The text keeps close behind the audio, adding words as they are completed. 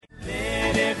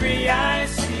the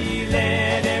icy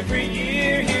land, every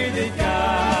ear hear that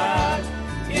God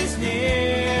is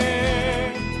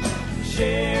near,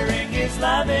 sharing His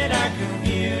love in our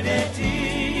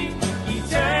community,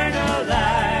 eternal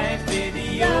life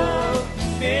video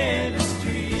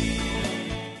ministry.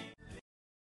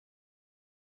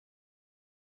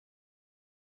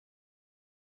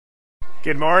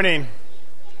 Good morning.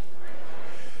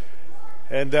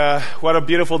 And what a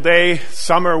beautiful day,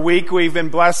 summer week we've been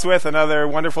blessed with, another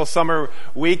wonderful summer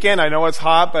weekend. I know it's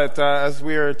hot, but as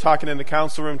we were talking in the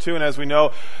council room too, and as we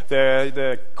know,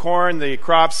 the corn, the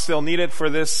crops still need it for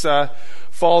this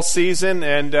fall season,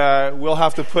 and we'll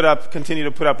have to continue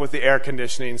to put up with the air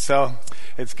conditioning. So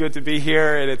it's good to be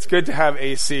here, and it's good to have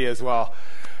AC as well.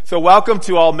 So welcome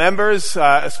to all members,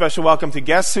 a special welcome to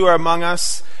guests who are among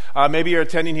us. Maybe you're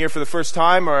attending here for the first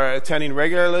time or attending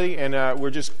regularly, and we're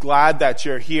just glad that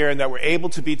you're here and that we're able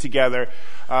to be together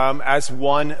as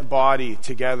one body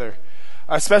together.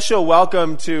 A special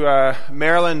welcome to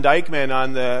Marilyn Dykeman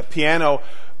on the piano,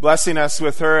 blessing us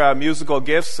with her musical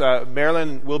gifts.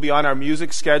 Marilyn will be on our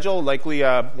music schedule, likely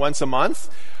once a month.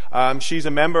 She's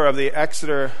a member of the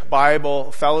Exeter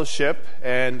Bible Fellowship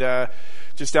and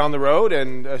just down the road,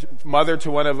 and mother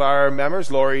to one of our members,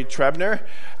 Lori Trebner.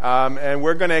 And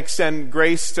we're going to extend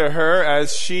grace to her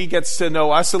as she gets to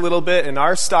know us a little bit in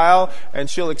our style, and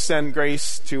she'll extend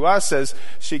grace to us as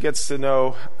she gets to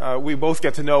know, we both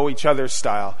get to know each other's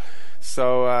style.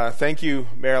 So thank you,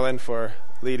 Marilyn, for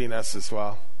leading us as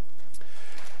well.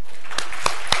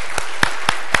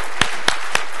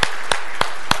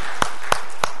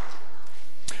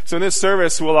 So in this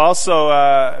service, we'll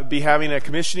also be having a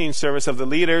commissioning service of the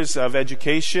leaders of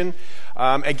education.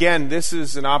 Again, this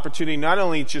is an opportunity not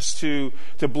only just to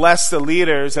bless the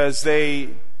leaders as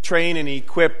they train and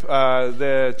equip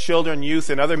the children, youth,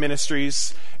 and other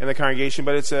ministries in the congregation,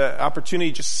 but it's an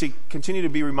opportunity just to continue to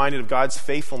be reminded of God's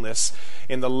faithfulness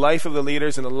in the life of the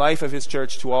leaders and the life of His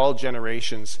church to all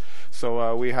generations.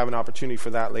 So we have an opportunity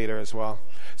for that later as well.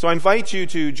 So I invite you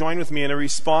to join with me in a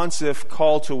responsive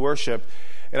call to worship.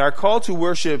 And our call to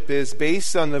worship is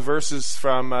based on the verses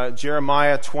from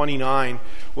Jeremiah 29.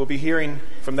 We'll be hearing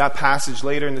from that passage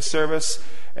later in the service,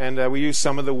 and we use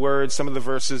some of the words, some of the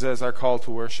verses as our call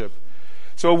to worship.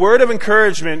 So a word of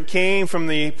encouragement came from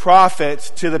the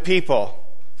prophet to the people.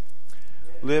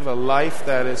 Live a life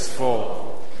that is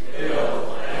full.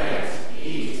 Build, plant,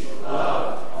 eat,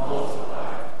 love,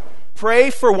 multiply. Pray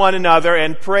for one another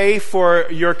and pray for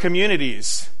your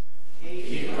communities.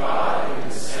 Keep God in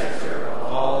the center of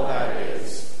all that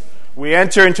is. We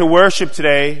enter into worship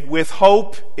today with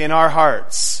hope in our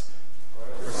hearts.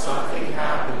 For something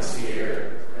happens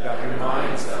here that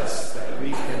reminds us that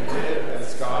we can live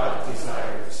as God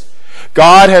desires.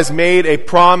 God has made a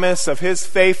promise of His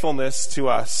faithfulness to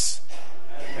us.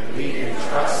 And we can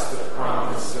trust the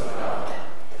promise of God.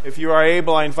 If you are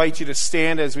able, I invite you to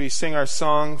stand as we sing our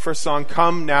song. First song,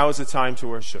 Come Now is the Time to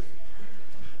Worship.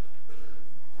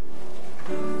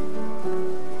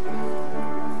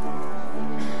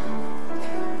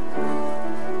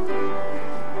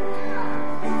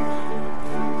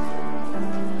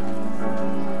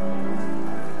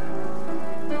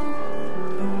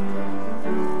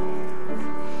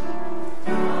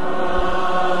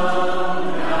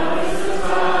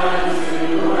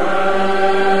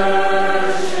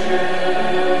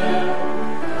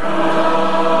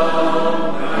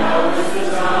 Now is the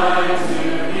time to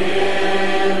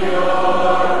give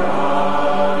your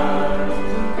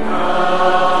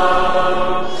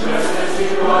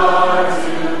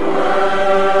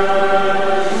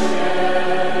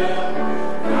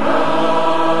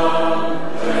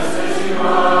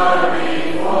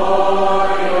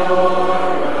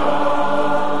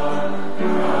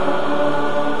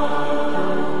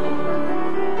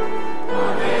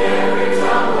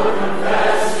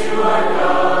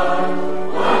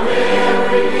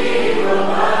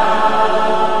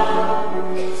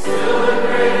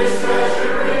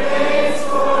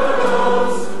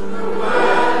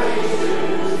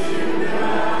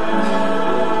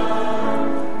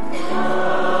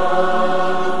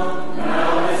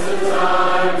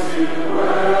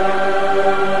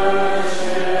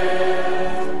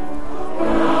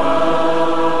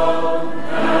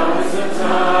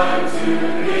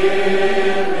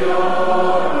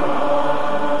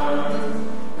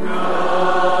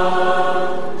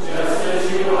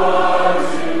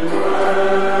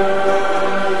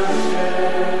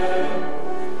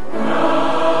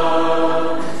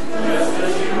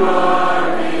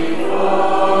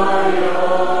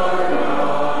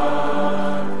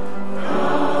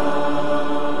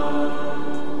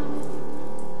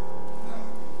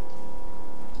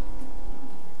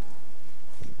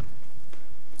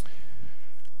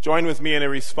Join with me in a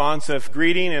responsive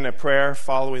greeting and a prayer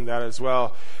following that as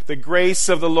well. The grace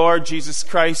of the Lord Jesus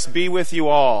Christ be with you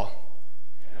all.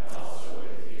 And also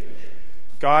with you.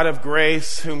 God of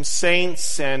grace, whom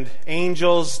saints and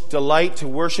angels delight to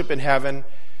worship in heaven,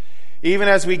 even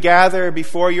as we gather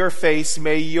before your face,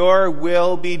 may your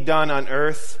will be done on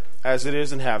earth as it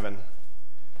is in heaven.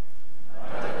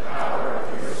 By the power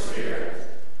of your Spirit,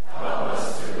 help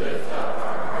us to lift up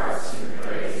our hearts in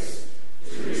grace,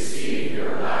 to receive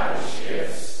your lavish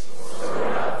gifts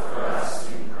stored up for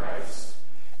us in Christ.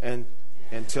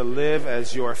 And to live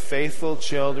as your faithful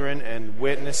children and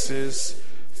witnesses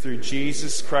through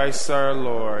Jesus Christ our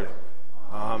Lord.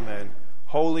 Amen.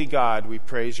 Holy God, we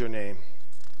praise your name.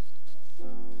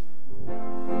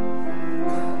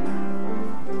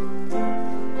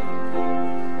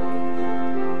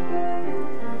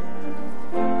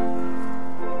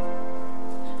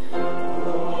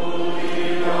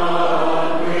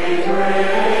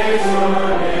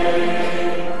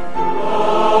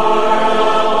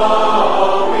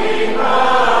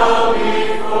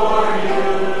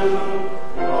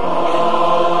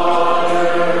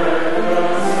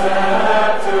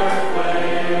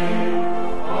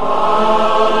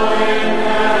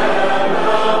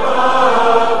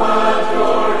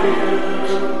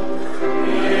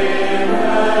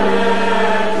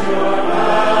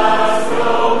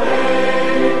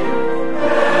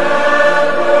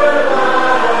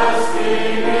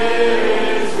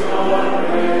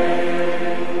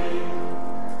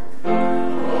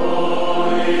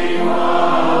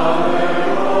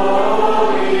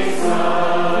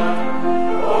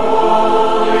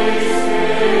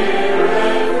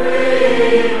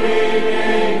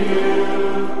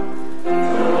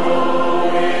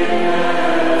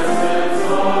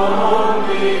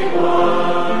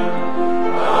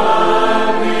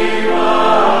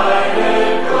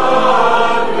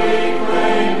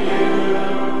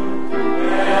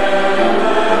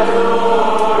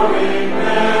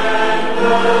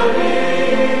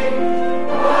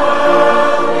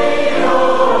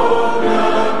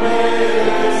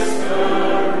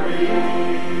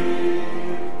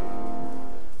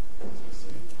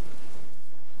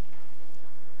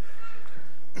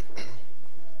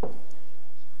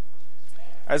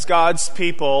 As God's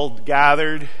people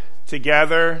gathered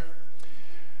together,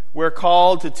 we're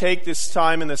called to take this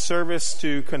time in the service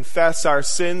to confess our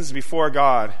sins before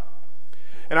God.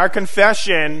 And our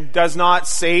confession does not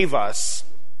save us.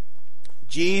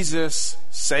 Jesus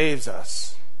saves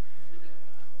us.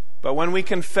 But when we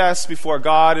confess before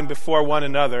God and before one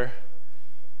another,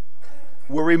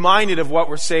 we're reminded of what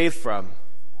we're saved from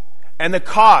and the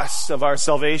cost of our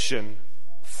salvation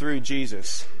through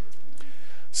Jesus.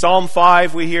 Psalm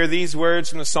 5, we hear these words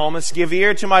from the psalmist: "Give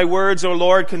ear to my words, O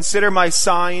Lord, consider my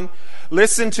sign.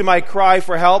 Listen to my cry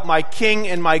for help, my King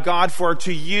and my God, for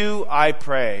to you I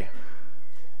pray."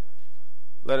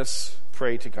 Let us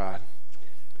pray to God.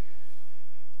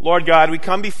 Lord God, we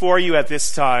come before you at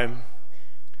this time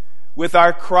with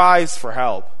our cries for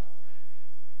help.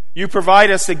 You provide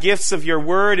us the gifts of your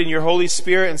word and your Holy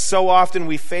Spirit, and so often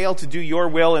we fail to do your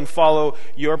will and follow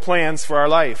your plans for our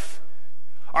life.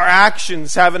 Our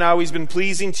actions haven't always been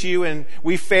pleasing to you, and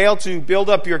we fail to build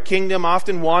up your kingdom,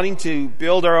 often wanting to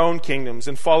build our own kingdoms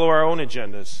and follow our own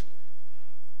agendas.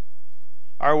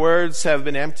 Our words have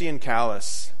been empty and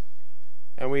callous,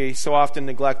 and we so often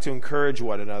neglect to encourage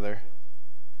one another.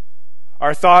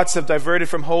 Our thoughts have diverted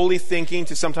from holy thinking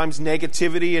to sometimes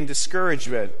negativity and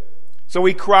discouragement. So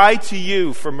we cry to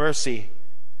you for mercy.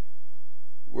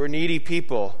 We're needy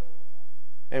people,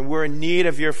 and we're in need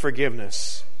of your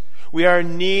forgiveness. We are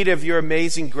in need of your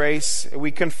amazing grace.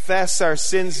 We confess our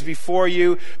sins before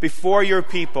you, before your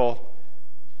people,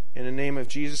 in the name of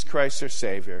Jesus Christ, our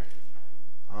Savior.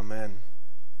 Amen.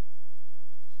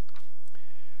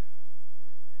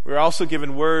 We're also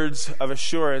given words of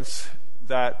assurance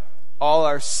that all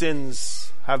our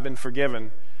sins have been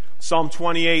forgiven. Psalm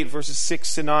 28, verses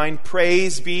 6 to 9.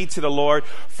 "Praise be to the Lord,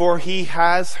 for he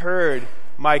has heard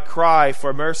my cry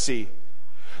for mercy.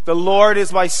 The Lord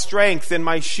is my strength and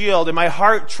my shield, and my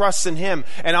heart trusts in him,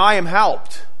 and I am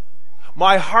helped.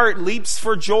 My heart leaps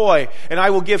for joy, and I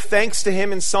will give thanks to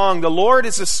him in song. The Lord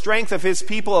is the strength of his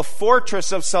people, a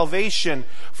fortress of salvation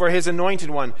for his anointed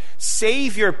one.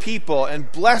 Save your people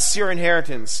and bless your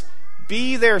inheritance.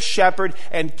 Be their shepherd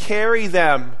and carry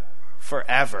them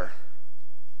forever."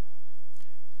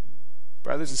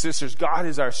 Brothers and sisters, God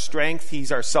is our strength.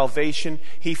 He's our salvation.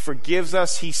 He forgives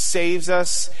us. He saves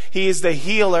us. He is the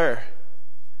healer.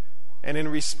 And in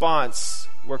response,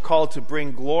 we're called to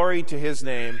bring glory to his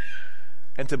name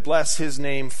and to bless his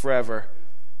name forever.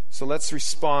 So let's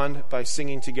respond by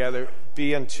singing together,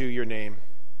 "Be unto your name."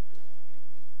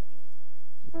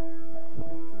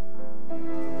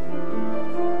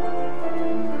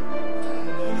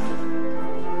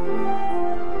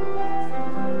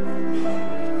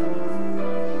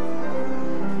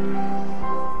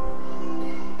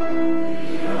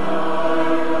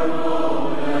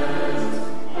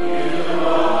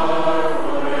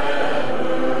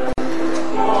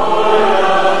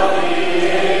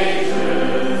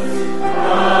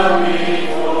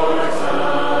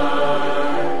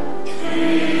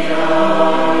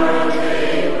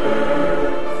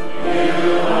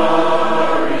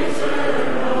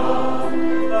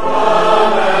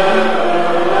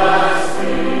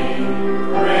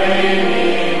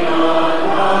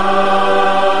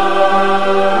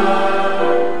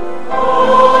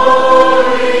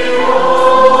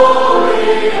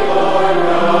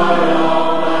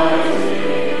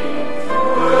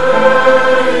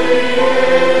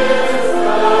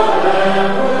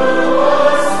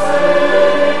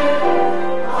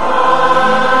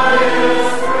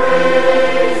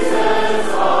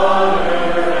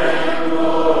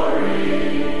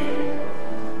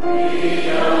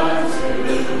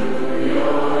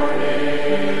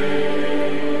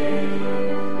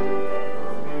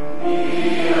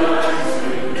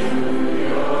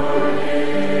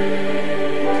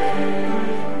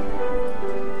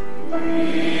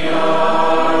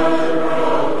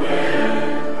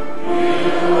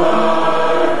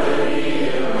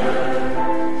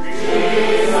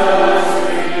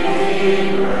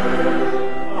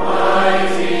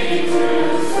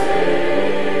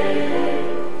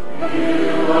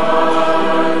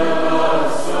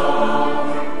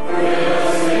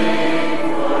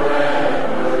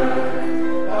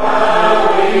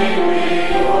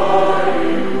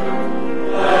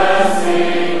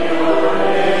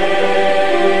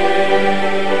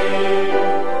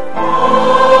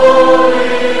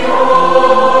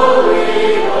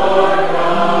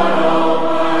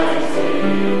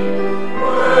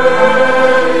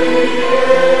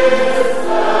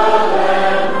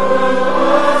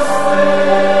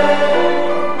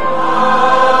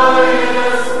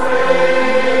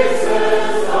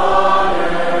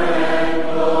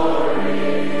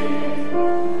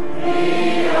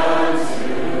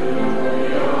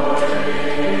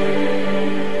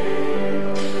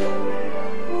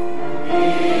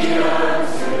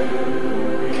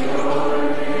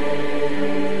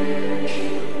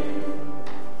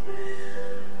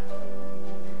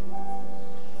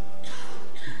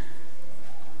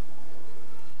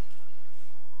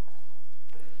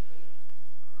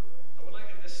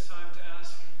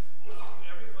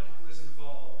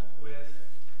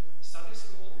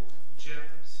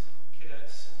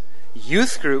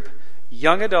 Youth group,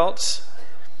 young adults,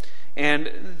 and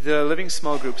the living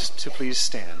small groups to please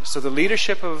stand. So the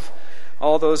leadership of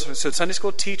all those, so Sunday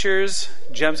school teachers,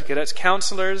 GEMS and cadets,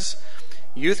 counselors,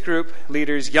 youth group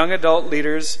leaders, young adult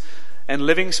leaders, and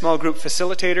living small group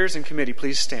facilitators and committee,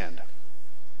 please stand.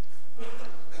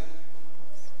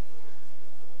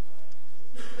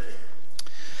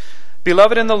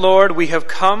 Beloved in the Lord, we have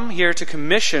come here to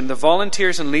commission the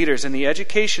volunteers and leaders in the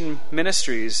education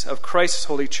ministries of Christ's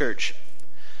holy church.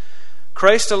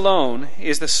 Christ alone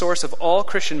is the source of all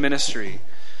Christian ministry,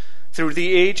 through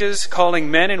the ages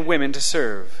calling men and women to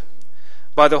serve.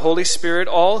 By the Holy Spirit,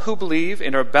 all who believe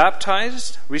and are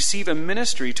baptized receive a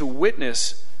ministry to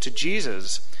witness to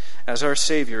Jesus as our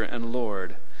Savior and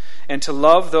Lord, and to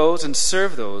love those and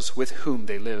serve those with whom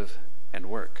they live and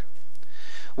work.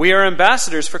 We are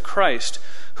ambassadors for Christ,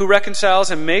 who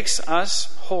reconciles and makes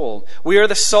us whole. We are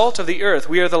the salt of the earth.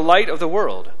 We are the light of the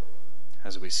world,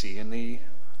 as we see in the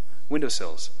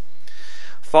windowsills.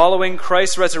 Following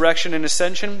Christ's resurrection and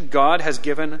ascension, God has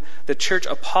given the church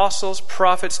apostles,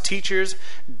 prophets, teachers,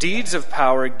 deeds of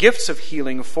power, gifts of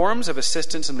healing, forms of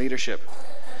assistance and leadership.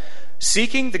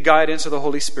 Seeking the guidance of the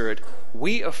Holy Spirit,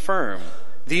 we affirm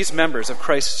these members of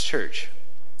Christ's church.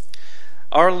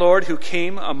 Our Lord, who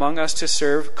came among us to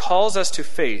serve, calls us to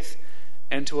faith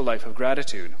and to a life of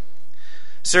gratitude.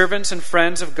 Servants and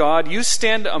friends of God, you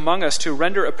stand among us to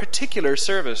render a particular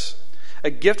service, a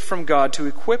gift from God to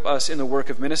equip us in the work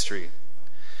of ministry.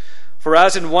 For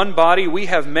as in one body we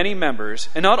have many members,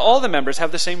 and not all the members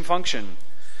have the same function,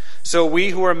 so we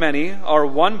who are many are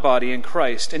one body in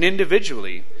Christ, and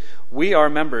individually we are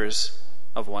members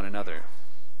of one another.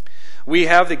 We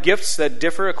have the gifts that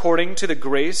differ according to the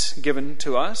grace given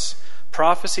to us: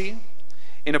 prophecy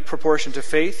in a proportion to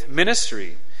faith,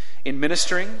 ministry in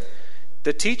ministering,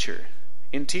 the teacher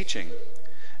in teaching,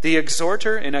 the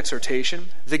exhorter in exhortation,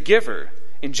 the giver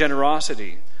in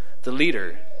generosity, the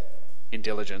leader in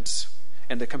diligence,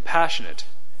 and the compassionate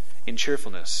in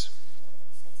cheerfulness.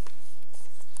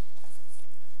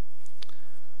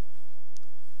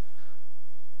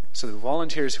 So the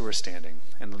volunteers who are standing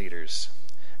and leaders,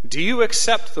 do you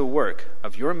accept the work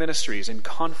of your ministries in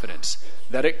confidence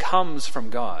that it comes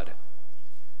from God?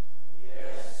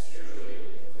 Yes, truly,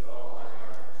 with all my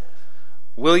heart.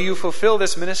 Will you fulfill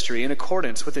this ministry in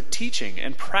accordance with the teaching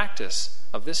and practice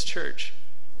of this church?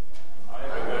 I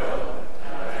will,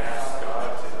 and I ask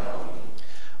God to help me.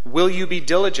 Will you be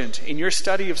diligent in your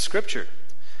study of Scripture,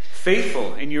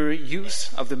 faithful in your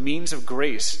use of the means of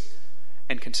grace,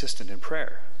 and consistent in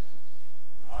prayer?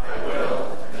 I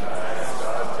will, and I ask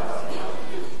God to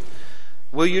help me.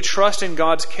 Will you trust in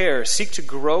God's care, seek to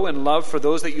grow in love for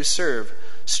those that you serve,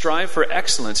 strive for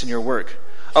excellence in your work,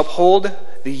 uphold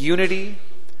the unity,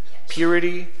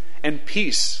 purity, and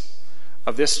peace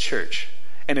of this church,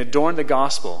 and adorn the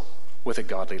gospel with a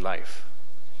godly life?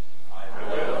 I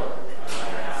will, and I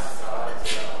ask God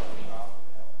to help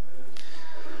me.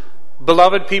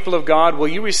 Beloved people of God, will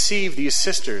you receive these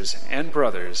sisters and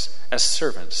brothers as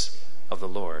servants of the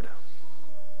Lord?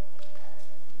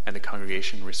 And the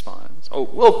congregation responds. Oh,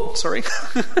 whoa, sorry.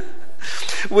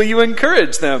 Will you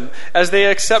encourage them as they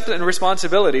accept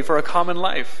responsibility for a common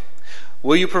life?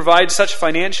 Will you provide such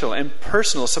financial and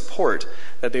personal support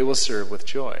that they will serve with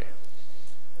joy?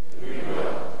 We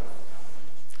will.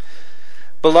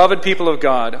 Beloved people of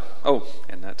God, on to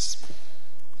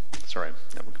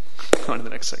the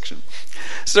next section.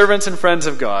 Servants and friends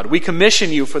of God, we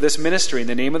commission you for this ministry in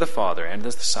the name of the Father, and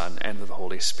of the Son, and of the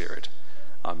Holy Spirit.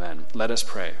 Amen. Let us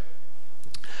pray.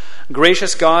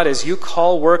 Gracious God, as you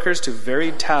call workers to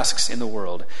varied tasks in the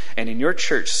world, and in your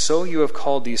church, so you have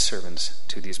called these servants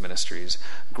to these ministries.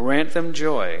 Grant them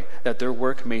joy, that their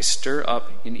work may stir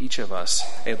up in each of us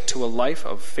to a life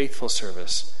of faithful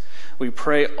service. We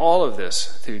pray all of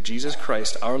this through Jesus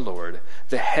Christ our Lord,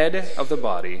 the head of the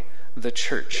body, the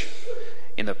church,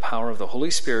 in the power of the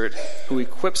Holy Spirit, who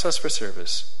equips us for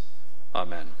service.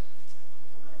 Amen.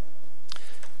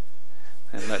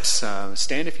 And let's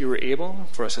stand, if you were able,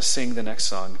 for us to sing the next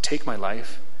song, Take My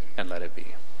Life and Let It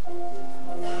Be.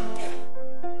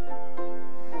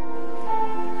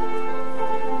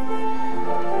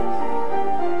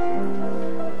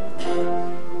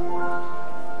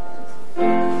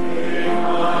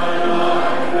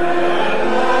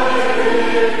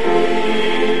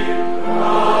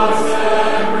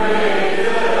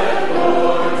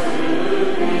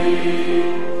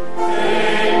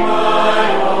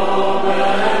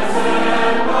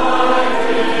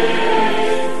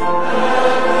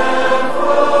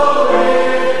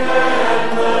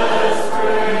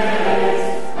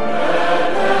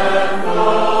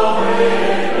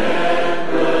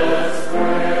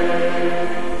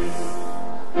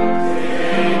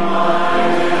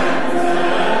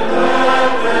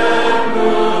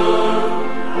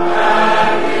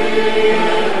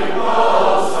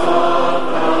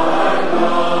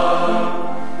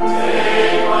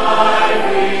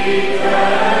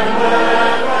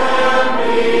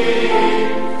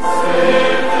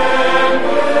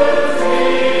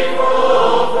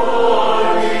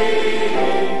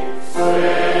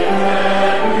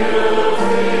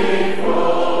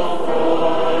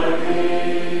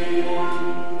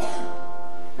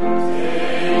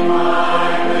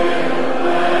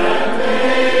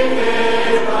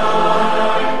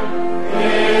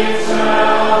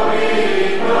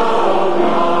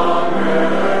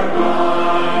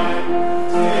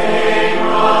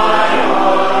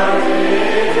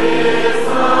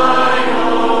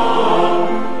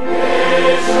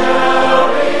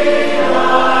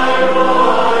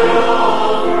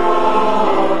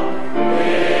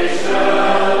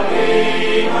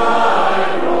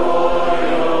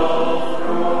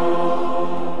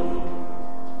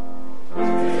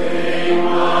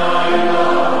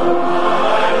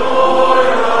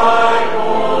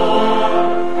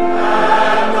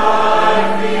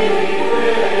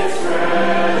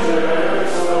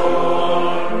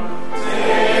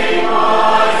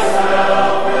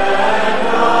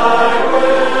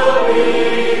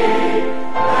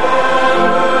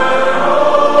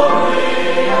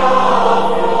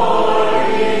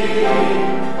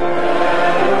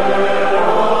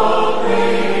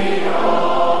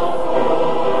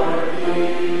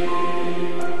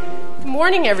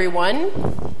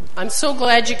 Everyone. I'm so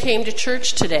glad you came to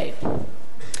church today.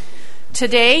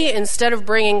 Today, instead of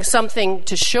bringing something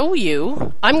to show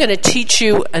you, I'm going to teach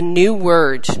you a new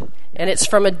word, and it's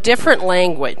from a different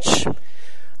language.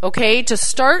 Okay, to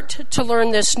start to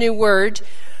learn this new word,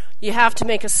 you have to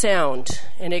make a sound,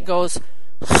 and it goes,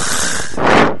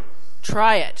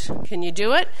 try it. Can you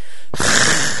do it?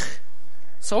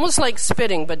 It's almost like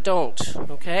spitting, but don't,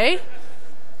 okay?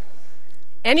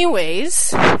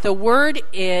 Anyways, the word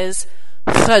is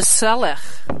gezellig.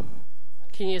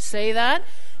 Can you say that?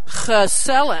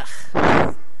 Gezellig.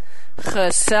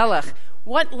 Gezellig.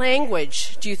 What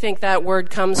language do you think that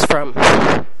word comes from?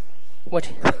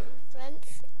 What? French.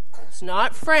 It's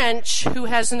not French. Who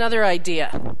has another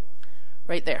idea?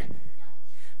 Right there.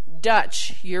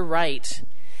 Dutch. You're right.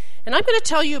 And I'm going to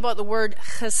tell you about the word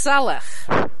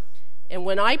gezellig. And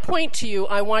when I point to you,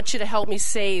 I want you to help me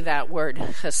say that word,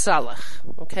 gezellig.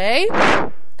 Okay?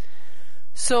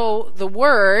 So the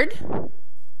word,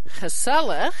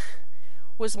 gezellig,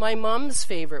 was my mom's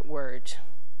favorite word.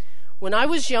 When I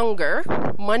was younger,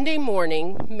 Monday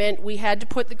morning meant we had to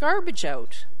put the garbage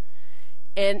out.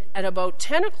 And at about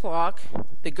 10 o'clock,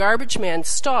 the garbage man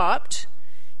stopped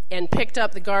and picked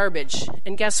up the garbage.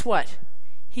 And guess what?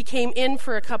 He came in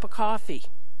for a cup of coffee.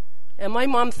 And my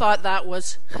mom thought that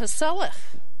was gezellig.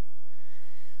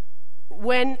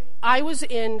 When I was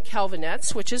in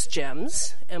Calvinettes, which is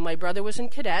GEMS, and my brother was in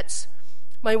Cadets,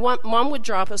 my mom would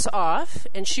drop us off,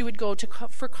 and she would go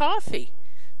for coffee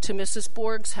to Mrs.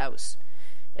 Borg's house.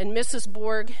 And Mrs.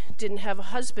 Borg didn't have a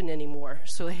husband anymore,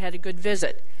 so they had a good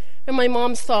visit. And my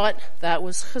mom thought that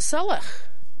was gezellig.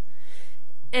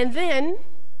 And then,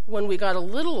 when we got a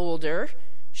little older,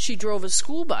 she drove a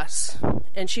school bus,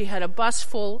 and she had a bus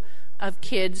full of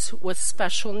kids with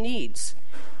special needs.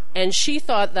 And she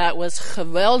thought that was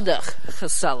geweldig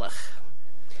gezellig.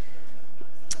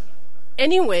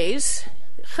 Anyways,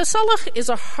 gezellig is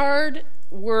a hard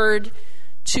word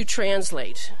to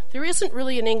translate. There isn't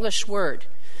really an English word.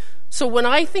 So when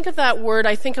I think of that word,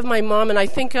 I think of my mom, and I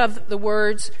think of the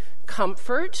words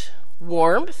comfort,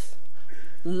 warmth,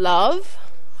 love,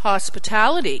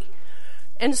 hospitality.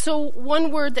 And so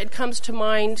one word that comes to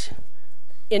mind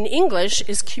in English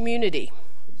is community.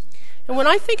 And when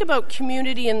I think about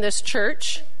community in this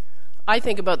church, I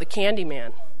think about the candy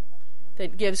man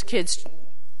that gives kids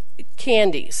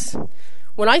candies.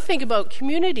 When I think about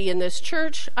community in this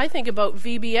church, I think about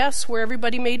VBS, where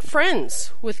everybody made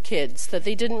friends with kids that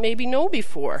they didn't maybe know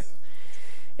before.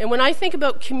 And when I think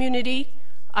about community,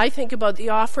 I think about the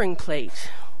offering plate,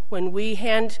 when we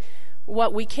hand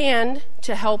what we can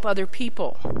to help other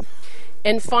people.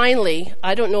 And finally,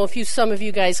 I don't know if some of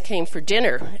you guys came for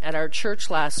dinner at our church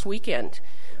last weekend.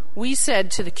 We said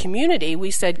to the community,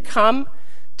 we said, come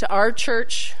to our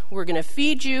church, we're going to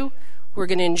feed you, we're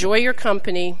going to enjoy your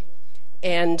company,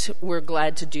 and we're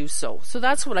glad to do so. So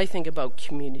that's what I think about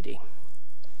community.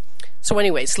 So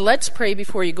anyways, let's pray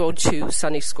before you go to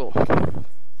Sunday school.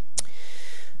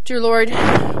 Dear Lord,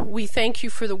 we thank you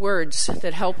for the words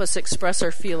that help us express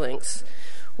our feelings.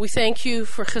 We thank you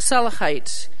for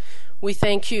gezelligheid. We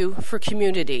thank you for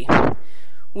community.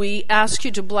 We ask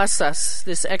you to bless us,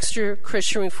 this Exeter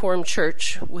Christian Reformed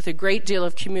Church, with a great deal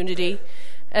of community,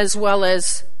 as well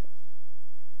as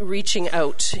reaching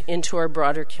out into our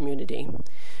broader community.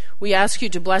 We ask you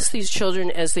to bless these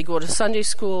children as they go to Sunday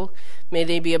school. May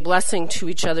they be a blessing to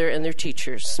each other and their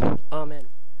teachers. Amen.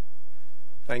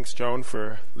 Thanks, Joan,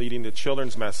 for leading the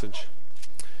children's message.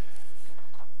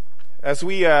 As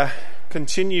we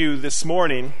continue this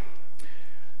morning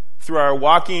through our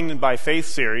Walking by Faith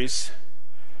series,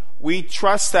 we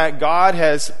trust that God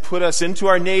has put us into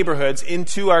our neighborhoods,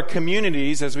 into our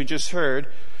communities, as we just heard,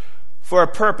 for a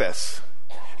purpose.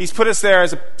 He's put us there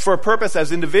for a purpose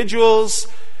as individuals,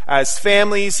 as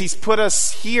families. He's put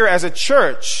us here as a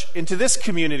church into this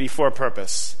community for a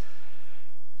purpose.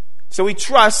 So we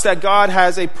trust that God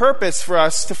has a purpose for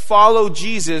us to follow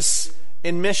Jesus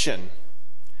in mission.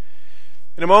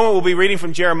 In a moment, we'll be reading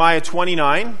from Jeremiah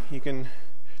 29. You can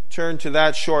turn to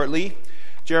that shortly.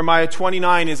 Jeremiah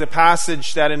 29 is a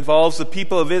passage that involves the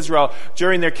people of Israel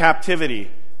during their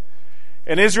captivity.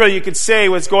 And Israel, you could say,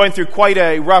 was going through quite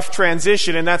a rough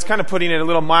transition, and that's kind of putting it a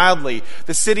little mildly.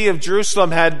 The city of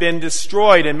Jerusalem had been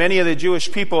destroyed, and many of the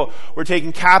Jewish people were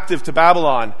taken captive to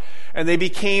Babylon, and they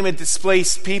became a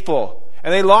displaced people.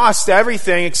 And they lost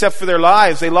everything except for their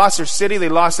lives. They lost their city, they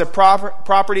lost their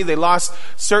property, they lost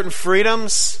certain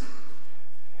freedoms.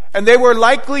 And they were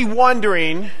likely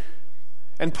wondering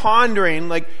and pondering,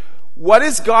 like, what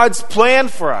is God's plan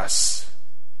for us?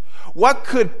 What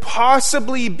could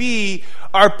possibly be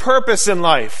our purpose in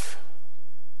life?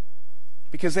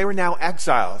 Because they were now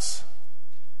exiles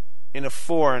in a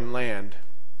foreign land.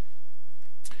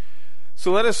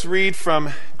 So let us read from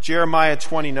Jeremiah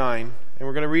 29, and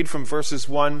we're going to read from verses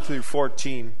 1 through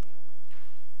 14.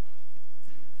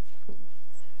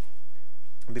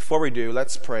 And before we do,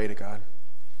 let's pray to God.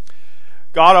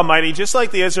 God Almighty, just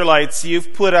like the Israelites,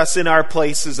 you've put us in our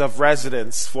places of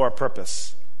residence for a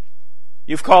purpose.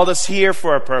 You've called us here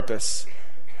for a purpose,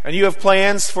 and you have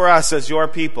plans for us as your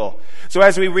people. So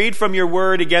as we read from your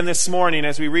word again this morning,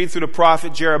 as we read through the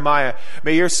prophet Jeremiah,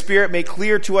 may your Spirit make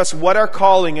clear to us what our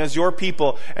calling as your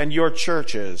people and your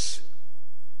church is.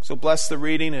 So bless the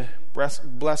reading,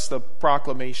 bless the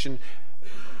proclamation,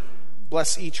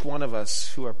 bless each one of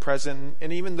us who are present,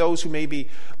 and even those who may be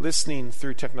listening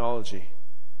through technology.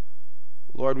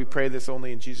 Lord, we pray this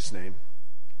only in Jesus' name.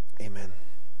 Amen.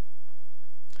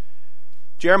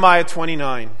 Jeremiah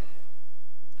 29,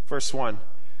 verse 1.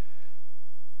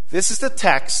 This is the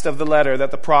text of the letter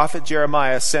that the prophet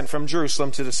Jeremiah sent from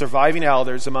Jerusalem to the surviving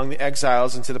elders among the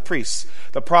exiles and to the priests,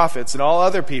 the prophets, and all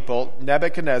other people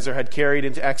Nebuchadnezzar had carried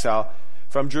into exile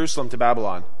from Jerusalem to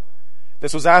Babylon.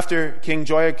 This was after King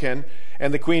Jehoiakim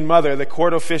and the queen mother, the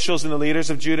court officials and the leaders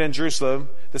of Judah and Jerusalem,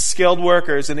 the skilled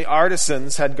workers and the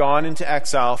artisans had gone into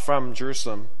exile from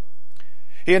Jerusalem.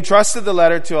 He entrusted the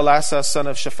letter to Elasah, son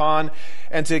of Shaphan,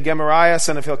 and to Gemariah,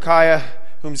 son of Hilkiah,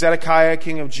 whom Zedekiah,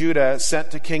 king of Judah, sent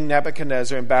to King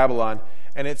Nebuchadnezzar in Babylon.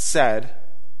 And it said,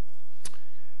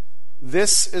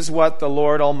 "This is what the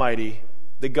Lord Almighty,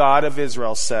 the God of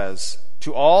Israel, says.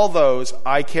 to all those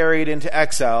I carried into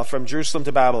exile from Jerusalem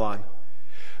to Babylon.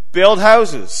 Build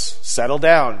houses, settle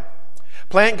down.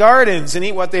 Plant gardens and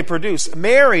eat what they produce.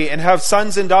 Marry and have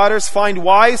sons and daughters. Find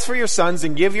wives for your sons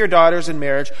and give your daughters in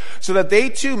marriage, so that they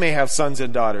too may have sons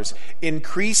and daughters.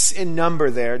 Increase in number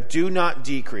there, do not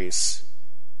decrease.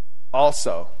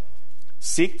 Also,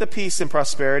 seek the peace and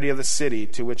prosperity of the city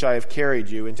to which I have carried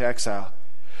you into exile.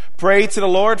 Pray to the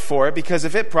Lord for it, because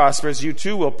if it prospers, you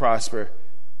too will prosper.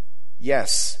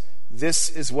 Yes, this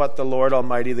is what the Lord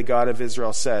Almighty, the God of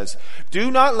Israel, says. Do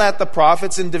not let the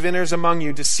prophets and diviners among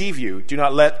you deceive you. Do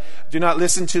not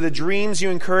listen to the dreams you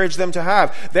encourage them to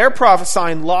have. They're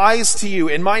prophesying lies to you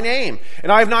in my name,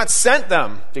 and I have not sent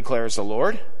them, declares the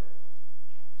Lord.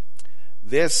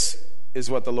 This is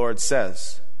what the Lord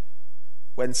says.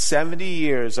 When 70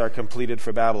 years are completed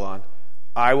for Babylon,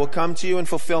 I will come to you and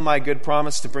fulfill my good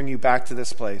promise to bring you back to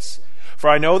this place. For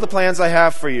I know the plans I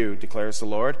have for you, declares the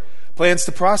Lord. Plans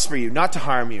to prosper you, not to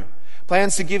harm you.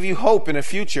 Plans to give you hope in a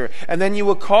future. And then you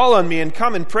will call on me and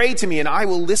come and pray to me, and I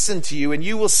will listen to you. And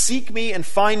you will seek me and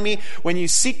find me when you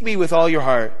seek me with all your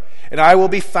heart. And I will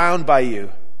be found by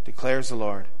you, declares the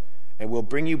Lord, and will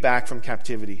bring you back from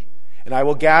captivity. And I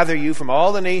will gather you from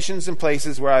all the nations and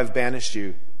places where I have banished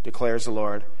you, declares the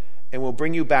Lord, and will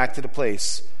bring you back to the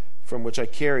place from which I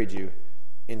carried you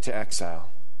into exile.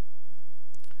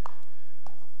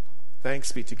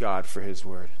 Thanks be to God for his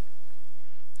word.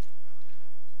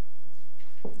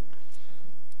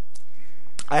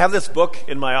 I have this book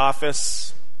in my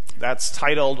office that's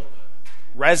titled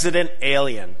Resident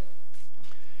Alien.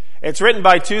 It's written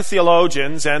by two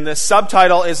theologians, and the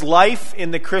subtitle is Life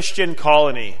in the Christian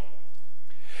Colony.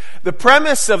 The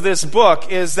premise of this book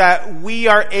is that we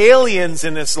are aliens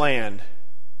in this land,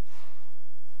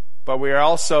 but we are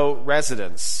also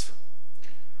residents.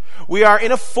 We are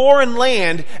in a foreign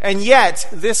land, and yet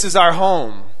this is our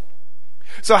home.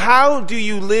 So how do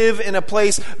you live in a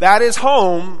place that is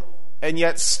home and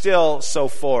yet still so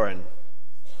foreign?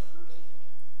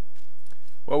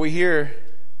 Well, we hear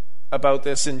about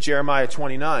this in Jeremiah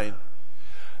 29.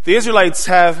 The Israelites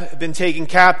have been taken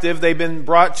captive. They've been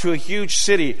brought to a huge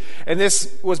city, and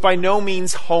this was by no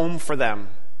means home for them.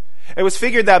 It was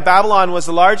figured that Babylon was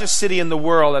the largest city in the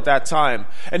world at that time.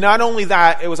 And not only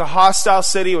that, it was a hostile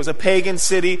city, it was a pagan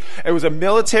city, it was a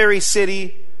military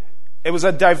city, it was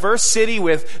a diverse city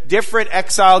with different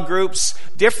exile groups,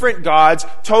 different gods,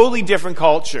 totally different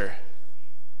culture.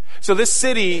 So this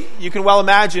city, you can well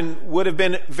imagine, would have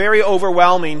been very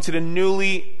overwhelming to the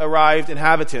newly arrived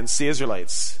inhabitants, the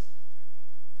Israelites.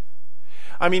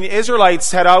 I mean, the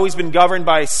Israelites had always been governed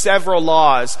by several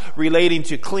laws relating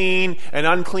to clean and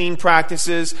unclean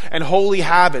practices and holy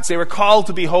habits. They were called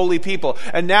to be holy people.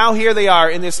 And now here they are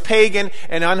in this pagan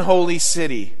and unholy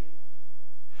city,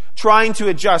 trying to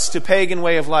adjust to pagan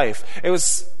way of life.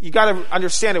 You got to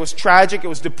understand, it was tragic, it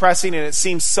was depressing, and it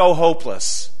seemed so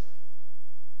hopeless.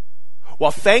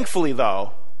 Well, thankfully,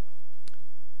 though,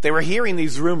 they were hearing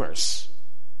these rumors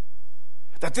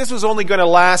that this was only going to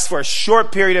last for a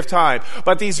short period of time.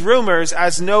 But these rumors,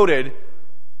 as noted,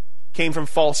 came from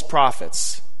false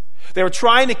prophets. They were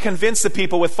trying to convince the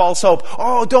people with false hope.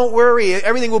 Oh, don't worry,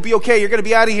 everything will be okay. You're going to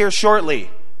be out of here shortly.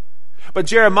 But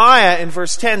Jeremiah in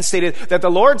verse 10 stated that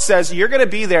the Lord says you're going to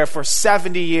be there for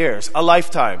 70 years, a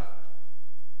lifetime.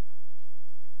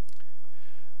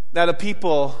 Now the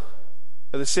people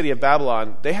of the city of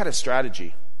Babylon, they had a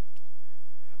strategy.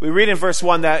 We read in verse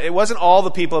 1 that it wasn't all the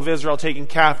people of Israel taken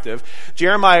captive.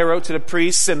 Jeremiah wrote to the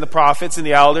priests and the prophets and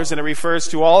the elders, and it refers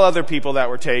to all other people that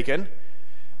were taken.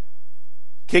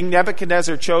 King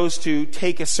Nebuchadnezzar chose to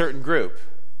take a certain group.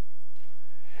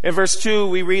 In verse 2,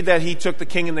 we read that he took the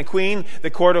king and the queen,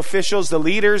 the court officials, the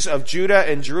leaders of Judah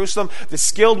and Jerusalem, the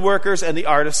skilled workers, and the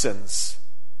artisans.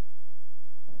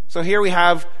 So here we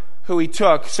have who he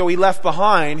took. So he left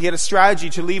behind. He had a strategy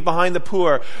to leave behind the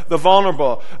poor, the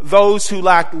vulnerable, those who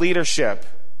lacked leadership.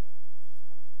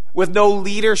 With no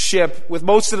leadership, with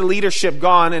most of the leadership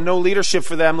gone and no leadership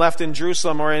for them left in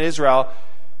Jerusalem or in Israel,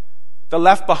 the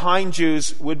left behind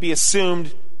Jews would be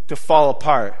assumed to fall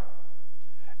apart.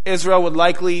 Israel would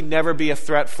likely never be a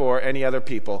threat for any other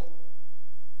people.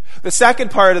 The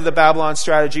second part of the Babylon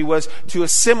strategy was to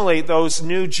assimilate those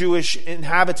new Jewish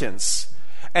inhabitants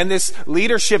and this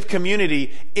leadership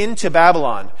community into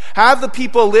Babylon. Have the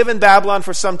people live in Babylon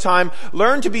for some time,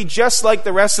 learn to be just like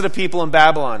the rest of the people in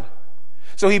Babylon.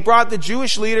 So he brought the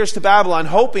Jewish leaders to Babylon,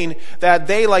 hoping that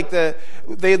they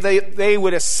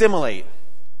would assimilate.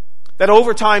 That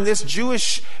over time, this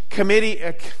Jewish community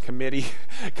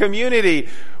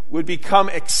would become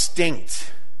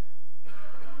extinct.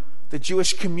 The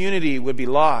Jewish community would be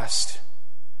lost.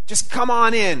 Just come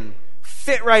on in.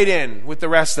 fit right in with the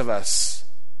rest of us.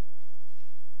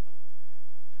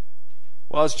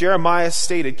 Well, as Jeremiah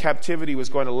stated, captivity was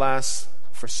going to last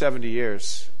for 70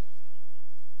 years.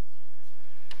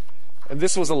 And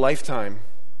this was a lifetime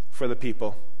for the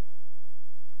people.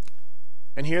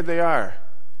 And here they are.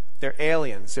 They're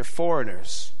aliens. They're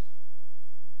foreigners.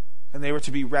 And they were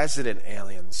to be resident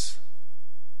aliens.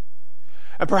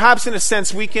 And perhaps in a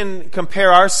sense we can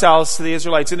compare ourselves to the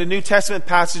Israelites. In the New Testament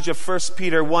passage of 1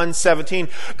 Peter 1:17,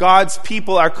 God's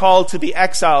people are called to be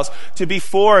exiles, to be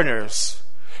foreigners.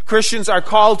 Christians are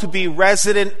called to be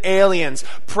resident aliens,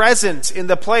 present in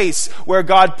the place where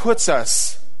God puts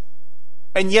us,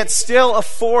 and yet still a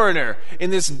foreigner in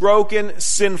this broken,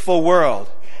 sinful world.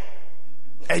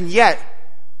 And yet,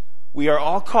 we are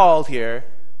all called here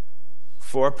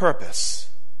for a purpose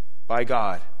by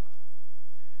God.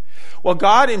 Well,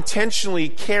 God intentionally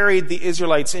carried the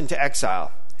Israelites into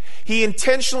exile. He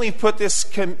intentionally put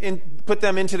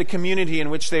them into the community in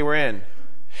which they were in.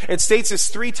 It states this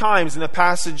 3 times in the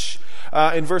passage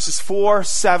in verses 4,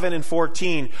 7, and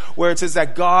 14, where it says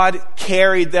that God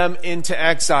carried them into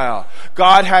exile.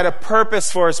 God had a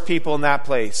purpose for his people in that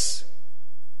place.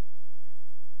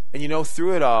 And you know,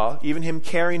 through it all, even him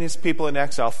carrying his people in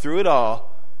exile, through it all,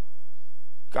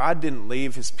 God didn't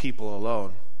leave his people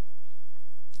alone.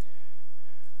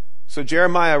 So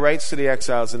Jeremiah writes to the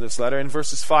exiles in this letter. In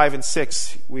verses 5 and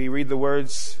 6, we read the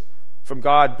words from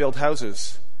God: build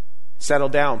houses, settle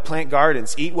down, plant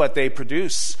gardens, eat what they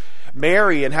produce,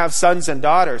 marry and have sons and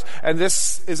daughters. And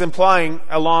this is implying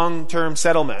a long-term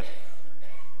settlement.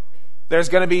 There's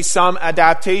going to be some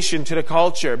adaptation to the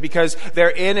culture because they're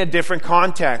in a different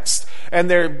context and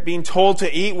they're being told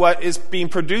to eat what is being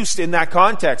produced in that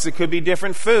context. It could be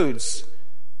different foods.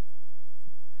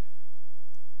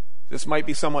 This might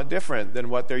be somewhat different than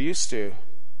what they're used to.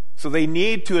 So they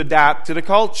need to adapt to the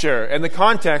culture and the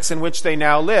context in which they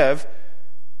now live,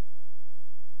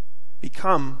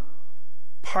 become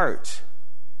part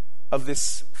of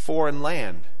this foreign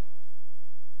land.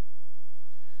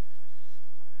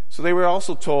 So they were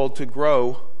also told to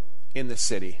grow in the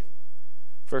city.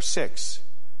 Verse 6.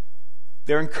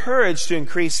 They're encouraged to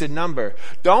increase in number.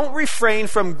 Don't refrain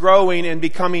from growing and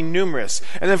becoming numerous.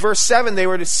 And then verse 7, they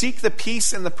were to seek the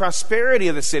peace and the prosperity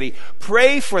of the city.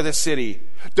 Pray for the city.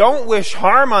 Don't wish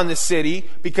harm on the city,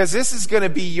 because this is going to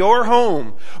be your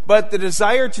home. But the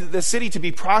desire to the city to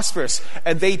be prosperous,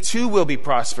 and they too will be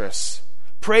prosperous.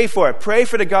 Pray for it. Pray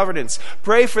for the governance.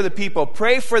 Pray for the people.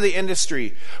 Pray for the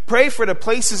industry. Pray for the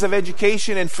places of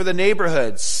education and for the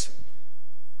neighborhoods.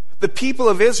 The people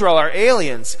of Israel are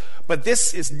aliens, but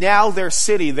this is now their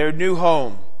city, their new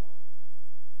home.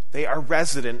 They are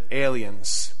resident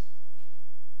aliens.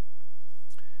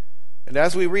 And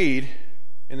as we read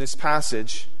in this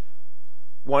passage,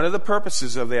 one of the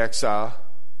purposes of the exile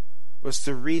was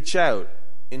to reach out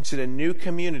into the new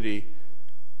community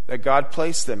that God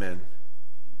placed them in.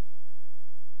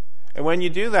 And when you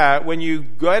do that, when you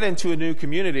get into a new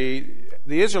community,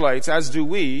 the Israelites, as do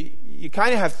we, you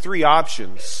kind of have 3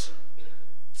 options,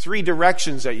 3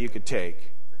 directions that you could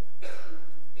take.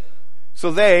 So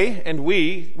they and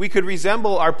we could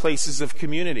resemble our places of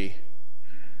community.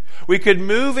 We could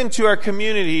move into our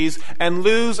communities and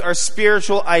lose our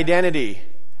spiritual identity.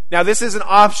 Now, this is an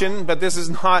option, but this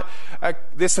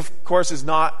of course is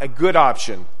not a good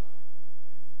option.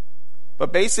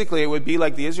 But basically, it would be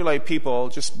like the Israelite people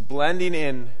just blending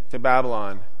in to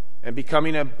Babylon and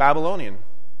becoming a Babylonian.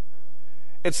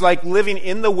 It's like living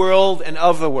in the world and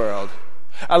of the world,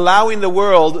 allowing the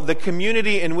world, the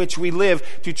community in which we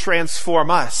live, to transform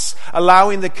us,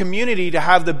 allowing the community to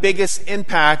have the biggest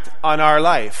impact on our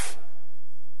life.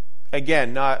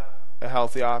 Again, not a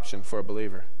healthy option for a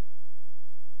believer.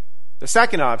 The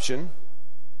second option,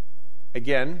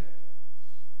 again,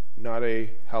 not a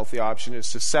healthy option,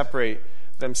 is to separate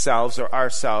themselves or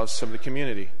ourselves from the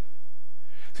community.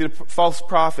 See, the false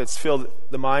prophets filled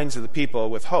the minds of the people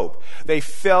with hope. They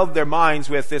filled their minds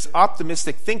with this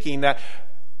optimistic thinking that,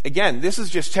 again, this is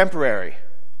just temporary.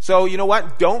 So, you know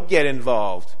what? Don't get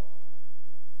involved.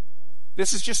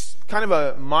 This is just kind of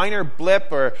a minor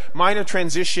blip or minor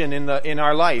transition in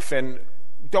our life. And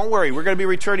don't worry, we're going to be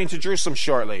returning to Jerusalem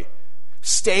shortly.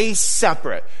 Stay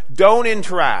separate. Don't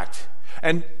interact.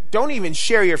 And don't even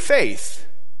share your faith.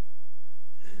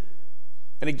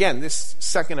 And again, this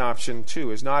second option,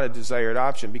 too, is not a desired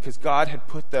option because God had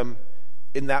put them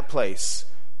in that place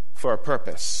for a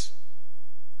purpose.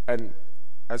 And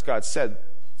as God said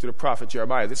through the prophet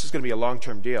Jeremiah, this is going to be a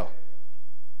long-term deal.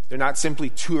 They're not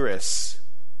simply tourists.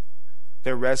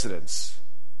 They're residents.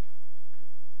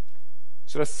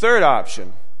 So the third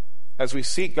option, as we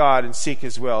seek God and seek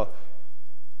His will,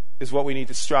 is what we need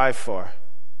to strive for.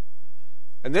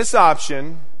 And this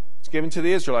option is given to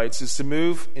the Israelites, is to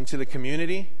move into the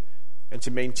community and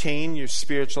to maintain your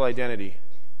spiritual identity.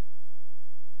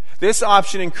 This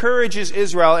option encourages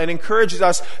Israel and encourages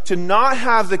us to not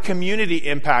have the community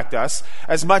impact us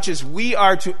as much as we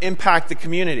are to impact the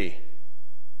community.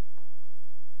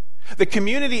 The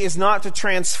community is not to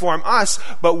transform us,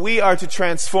 but we are to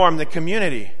transform the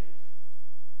community.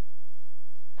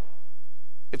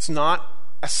 It's not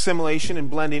assimilation and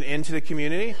blending into the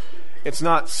community. It's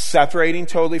not separating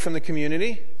totally from the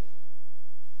community.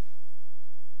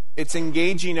 It's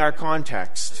engaging our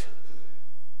context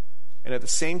and at the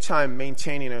same time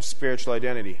maintaining our spiritual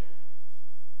identity,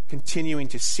 continuing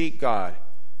to seek God,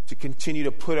 to continue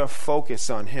to put our focus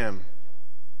on Him.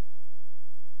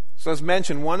 So as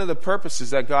mentioned, one of the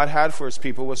purposes that God had for His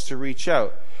people was to reach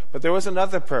out. But there was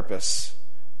another purpose.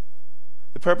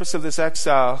 The purpose of this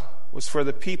exile was for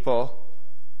the people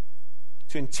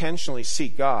to intentionally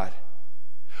seek God.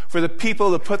 For the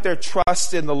people to put their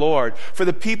trust in the Lord. For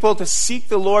the people to seek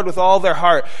the Lord with all their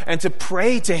heart and to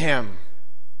pray to Him.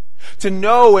 To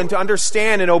know and to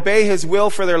understand and obey His will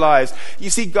for their lives.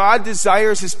 You see, God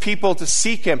desires His people to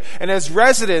seek Him. And as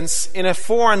residents in a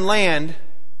foreign land,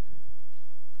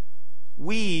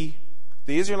 we,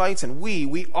 the Israelites, and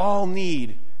we all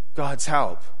need God's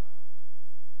help.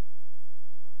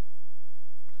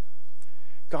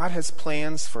 God has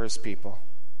plans for His people.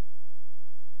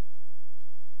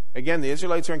 Again, the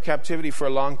Israelites are in captivity for a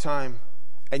long time,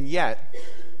 and yet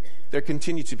there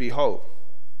continues to be hope.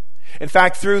 In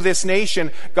fact, through this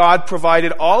nation, God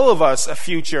provided all of us a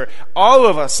future, all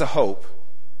of us a hope.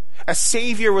 A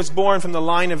Savior was born from the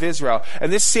line of Israel,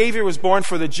 and this Savior was born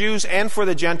for the Jews and for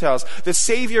the Gentiles. The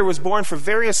Savior was born for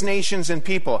various nations and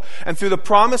people, and through the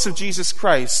promise of Jesus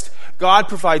Christ, God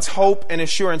provides hope and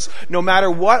assurance. No matter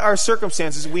what our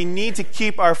circumstances, we need to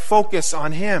keep our focus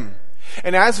on Him.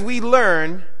 And as we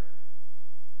learn,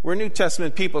 we're New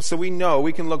Testament people, so we know,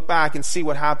 we can look back and see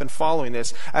what happened following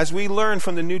this. As we learn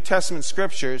from the New Testament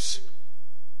scriptures,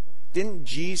 didn't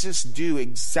Jesus do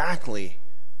exactly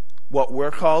what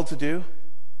we're called to do?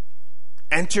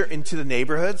 Enter into the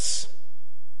neighborhoods.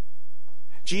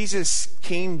 Jesus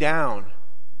came down,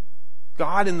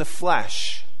 God in the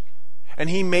flesh, and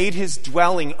He made His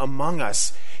dwelling among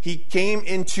us. He came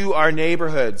into our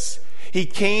neighborhoods. He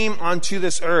came onto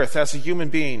this earth as a human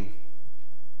being.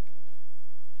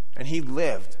 And He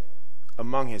lived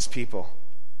among His people.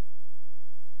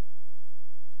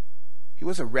 He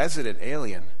was a resident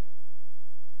alien.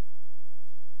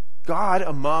 God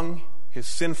among His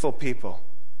sinful people,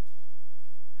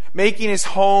 making His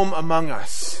home among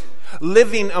us,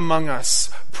 living among us,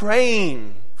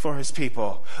 praying for His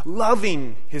people,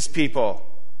 loving His people,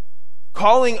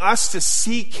 calling us to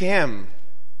seek Him,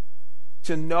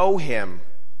 to know Him,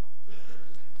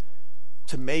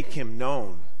 to make Him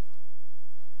known.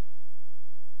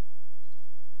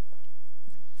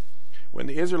 When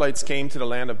the Israelites came to the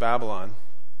land of Babylon,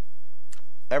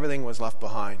 everything was left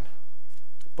behind.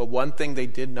 But one thing they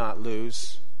did not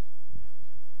lose,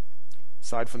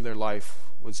 aside from their life,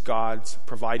 was God's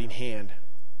providing hand.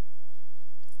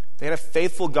 They had a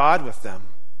faithful God with them.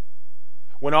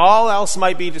 When all else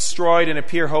might be destroyed and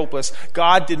appear hopeless,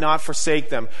 God did not forsake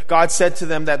them. God said to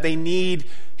them that they need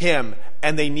Him,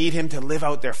 and they need Him to live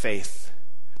out their faith.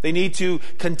 They need to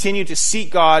continue to seek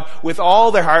God with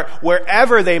all their heart,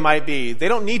 wherever they might be. They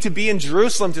don't need to be in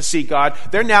Jerusalem to seek God.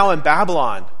 They're now in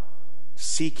Babylon.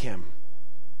 Seek Him.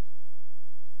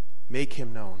 Make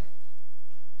Him known.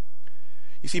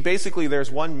 You see, basically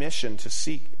there's one mission to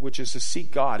seek, which is to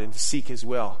seek God and to seek His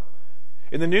will.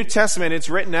 In the New Testament, it's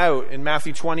written out in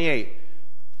Matthew 28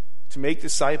 to make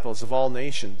disciples of all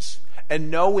nations.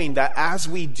 And knowing that as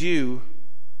we do,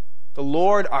 the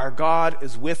Lord our God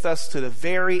is with us to the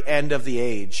very end of the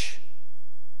age.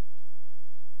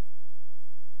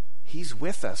 He's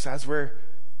with us as we're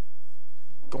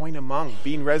going among,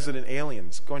 being resident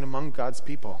aliens, going among God's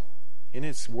people in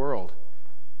His world.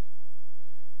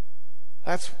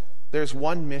 There's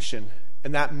one mission,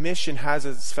 and that mission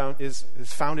is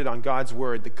founded on God's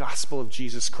word, the gospel of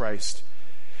Jesus Christ.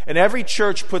 And every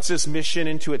church puts this mission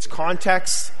into its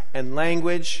context and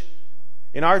language.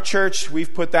 In our church,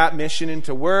 we've put that mission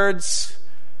into words.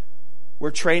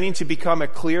 We're training to become a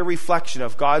clear reflection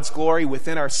of God's glory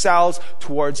within ourselves,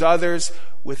 towards others,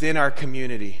 within our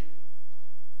community.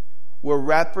 We're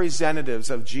representatives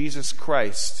of Jesus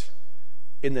Christ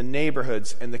in the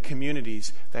neighborhoods and the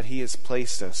communities that He has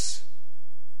placed us.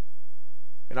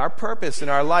 And our purpose in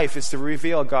our life is to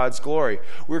reveal God's glory.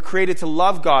 We're created to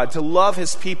love God, to love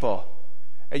His people.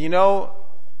 And you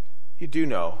do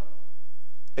know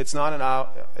It's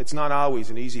not always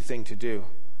an easy thing to do.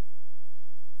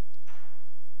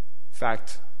 In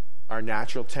fact, our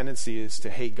natural tendency is to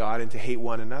hate God and to hate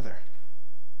one another.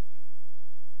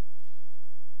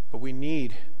 But we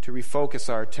need to refocus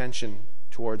our attention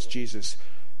towards Jesus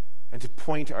and to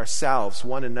point ourselves,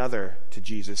 one another, to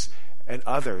Jesus and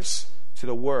others to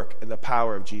the work and the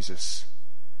power of Jesus.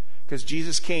 Because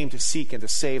Jesus came to seek and to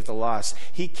save the lost.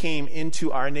 He came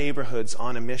into our neighborhoods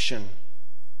on a mission.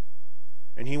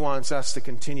 And he wants us to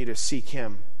continue to seek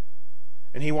him.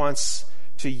 And he wants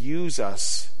to use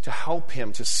us to help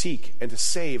him to seek and to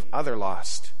save other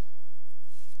lost.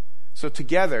 So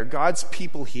together, God's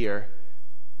people here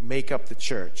make up the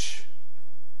church.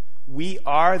 We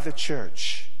are the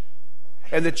church.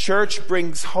 And the church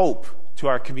brings hope to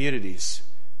our communities.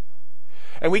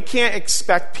 And we can't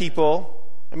expect people,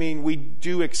 we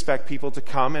do expect people to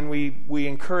come, and we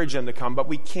encourage them to come, but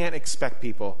we can't expect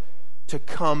people to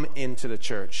come into the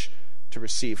church to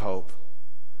receive hope.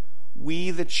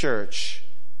 We, the church,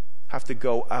 have to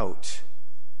go out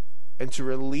and to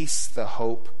release the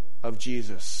hope of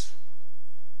Jesus.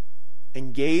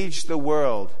 Engage the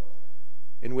world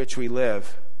in which we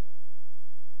live.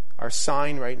 Our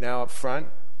sign right now up front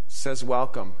says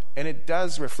welcome, and it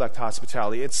does reflect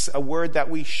hospitality. It's a word that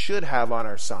we should have on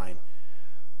our sign.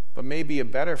 But maybe a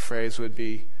better phrase would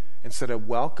be, instead of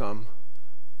welcome,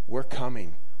 we're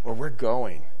coming or we're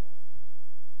going.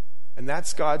 And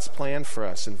that's God's plan for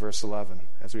us in verse 11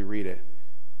 as we read it.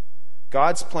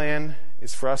 God's plan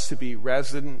is for us to be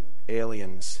resident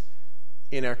aliens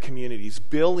in our communities,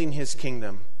 building his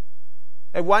kingdom.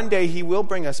 And one day he will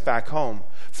bring us back home.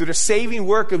 Through the saving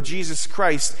work of Jesus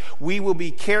Christ, we will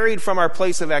be carried from our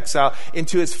place of exile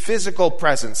into his physical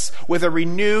presence with a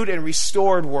renewed and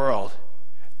restored world.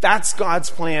 That's God's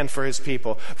plan for his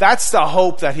people. That's the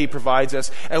hope that he provides us.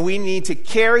 And we need to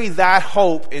carry that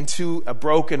hope into a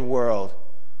broken world.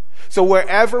 So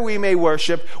wherever we may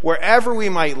worship, wherever we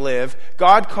might live,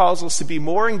 God calls us to be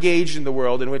more engaged in the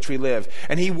world in which we live.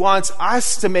 And he wants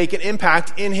us to make an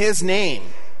impact in his name.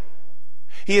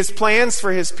 He has plans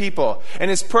for his people,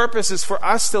 and his purpose is for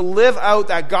us to live out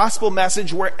that gospel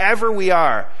message wherever we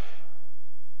are.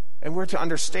 And we're to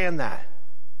understand that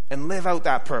and live out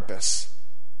that purpose.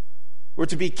 We're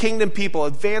to be kingdom people,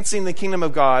 advancing the kingdom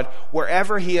of God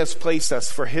wherever he has placed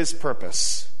us for his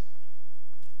purpose.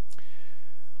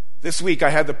 This week I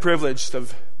had the privilege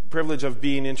of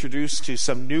being introduced to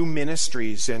some new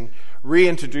ministries and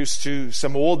reintroduced to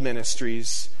some old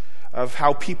ministries of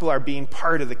how people are being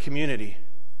part of the community.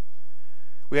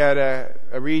 We had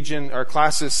a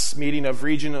classis meeting of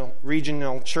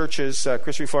regional churches,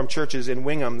 Christian Reformed churches in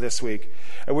Wingham this week.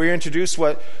 And we were introduced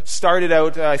what started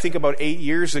out, I think about 8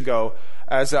 years ago,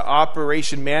 as an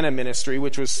Operation Manna ministry,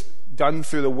 which was done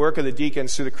through the work of the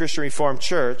deacons through the Christian Reformed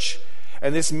Church.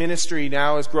 And this ministry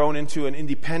now has grown into an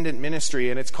independent ministry,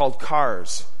 and it's called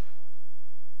CARS,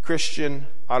 Christian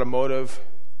Automotive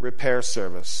Repair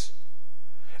Service.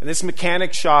 And this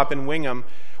mechanic shop in Wingham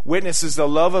witnesses the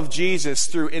love of Jesus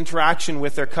through interaction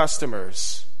with their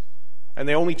customers. And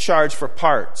they only charge for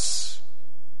parts,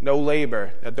 no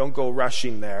labor. Now don't go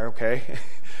rushing there, okay?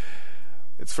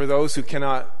 It's for those who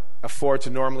cannot afford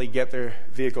to normally get their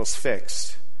vehicles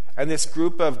fixed. And this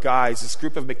group of guys, this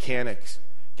group of mechanics,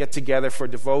 get together for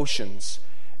devotions.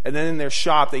 And then in their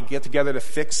shop, they get together to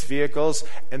fix vehicles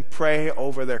and pray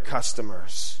over their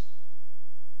customers.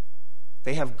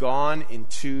 They have gone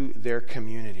into their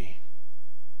community,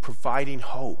 providing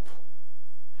hope.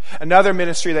 Another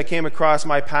ministry that came across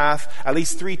my path at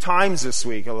least 3 times this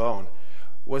week alone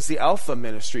was the Alpha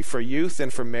Ministry for youth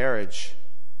and for marriage.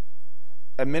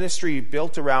 A ministry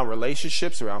built around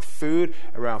relationships, around food,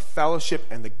 around fellowship,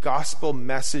 and the gospel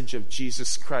message of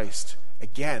Jesus Christ.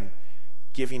 Again,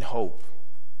 giving hope.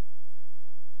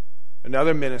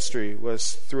 Another ministry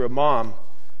was through a mom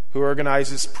who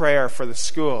organizes prayer for the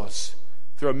schools,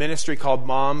 through a ministry called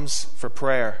Moms for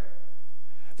Prayer.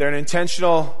 They're an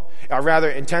intentional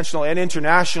and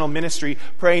international ministry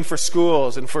praying for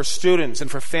schools and for students and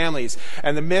for families.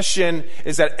 And the mission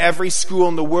is that every school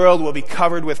in the world will be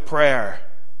covered with prayer.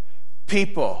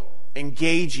 People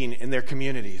engaging in their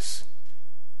communities,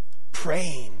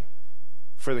 praying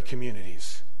for the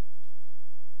communities.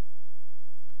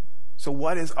 So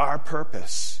what is our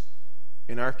purpose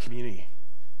in our community?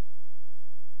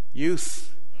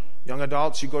 Youth, young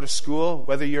adults, you go to school,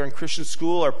 whether you're in Christian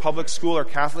school or public school or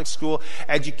Catholic school,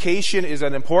 education is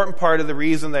an important part of the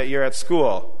reason that you're at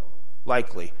school,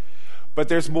 likely. But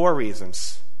there's more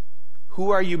reasons. Who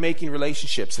are you making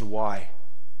relationships and why?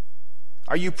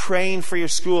 Are you praying for your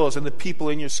schools and the people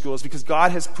in your schools? Because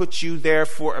God has put you there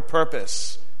for a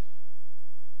purpose.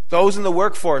 Those in the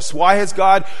workforce, why has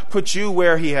God put you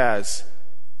where He has?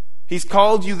 He's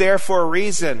called you there for a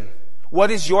reason. What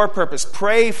is your purpose?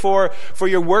 Pray for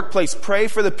your workplace. Pray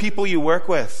for the people you work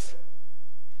with.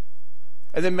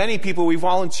 And then many people, we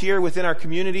volunteer within our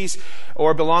communities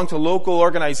or belong to local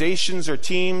organizations or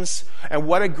teams. And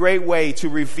what a great way to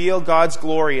reveal God's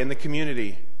glory in the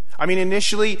community. I mean,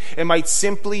 initially, it might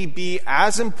simply be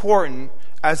as important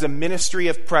as a ministry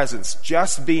of presence,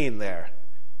 just being there.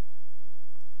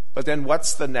 But then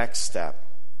what's the next step?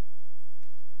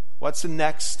 What's the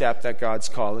next step that God's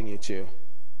calling you to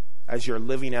as you're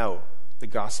living out the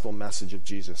gospel message of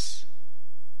Jesus?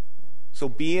 So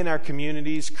be in our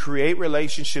communities, create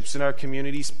relationships in our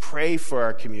communities, pray for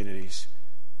our communities.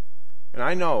 And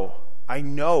I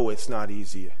know it's not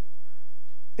easy.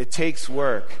 It takes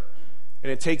work,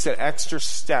 and it takes an extra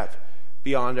step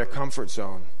beyond our comfort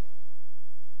zone.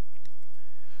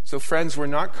 So friends, we're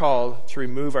not called to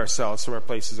remove ourselves from our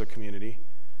places of community.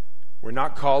 We're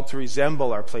not called to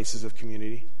resemble our places of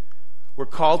community. We're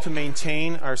called to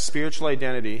maintain our spiritual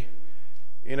identity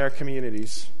in our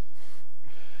communities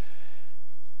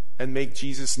and make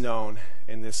Jesus known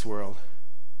in this world,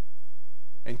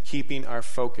 and keeping our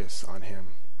focus on Him.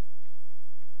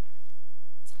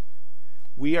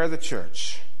 We are the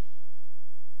church,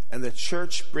 and the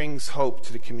church brings hope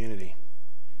to the community.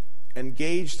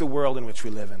 Engage the world in which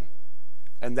we live in.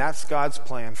 And that's God's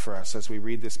plan for us as we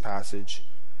read this passage.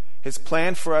 His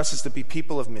plan for us is to be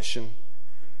people of mission,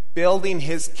 building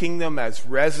His kingdom as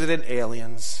resident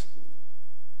aliens,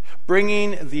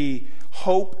 bringing the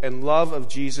hope and love of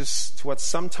Jesus to what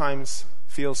sometimes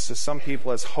feels to some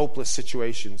people as hopeless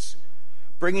situations,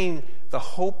 bringing the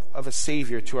hope of a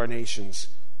Savior to our nations,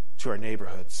 to our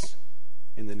neighborhoods,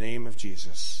 in the name of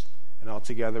Jesus. And all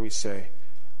together we say,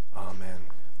 Amen.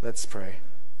 Let's pray.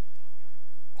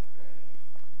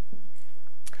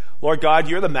 Lord God,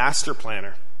 You're the master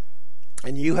planner.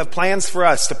 And You have plans for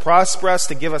us, to prosper us,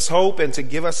 to give us hope, and to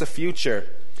give us a future.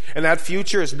 And that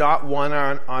future is not one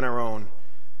on our own.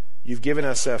 You've given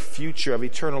us a future of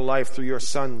eternal life through Your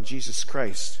Son, Jesus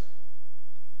Christ.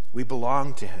 We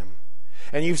belong to Him.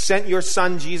 And You've sent Your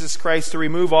Son, Jesus Christ, to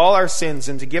remove all our sins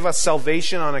and to give us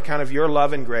salvation on account of Your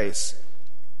love and grace.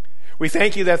 We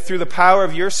thank You that through the power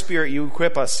of Your Spirit, You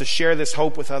equip us to share this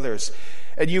hope with others.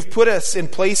 And You've put us in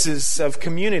places of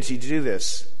community to do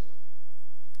this.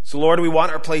 So Lord, we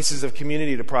want our places of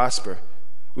community to prosper.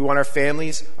 We want our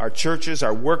families, our churches,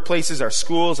 our workplaces, our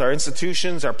schools, our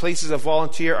institutions, our places of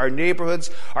volunteer, our neighborhoods,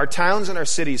 our towns, and our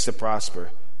cities to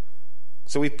prosper.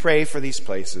 So we pray for these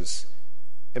places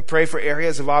and pray for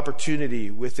areas of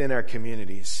opportunity within our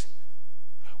communities.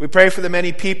 We pray for the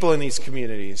many people in these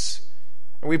communities.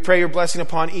 And we pray Your blessing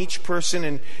upon each person,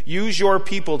 and use Your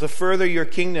people to further Your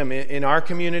kingdom in our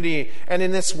community and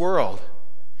in this world.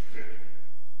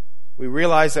 We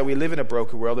realize that we live in a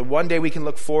broken world, and one day we can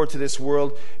look forward to this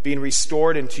world being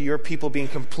restored and to Your people being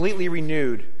completely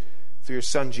renewed through Your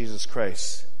Son, Jesus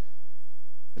Christ.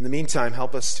 In the meantime,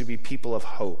 help us to be people of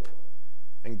hope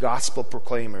and gospel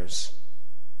proclaimers,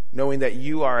 knowing that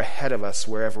You are ahead of us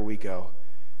wherever we go.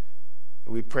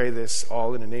 We pray this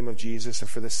all in the name of Jesus and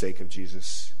for the sake of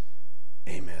Jesus.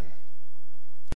 Amen.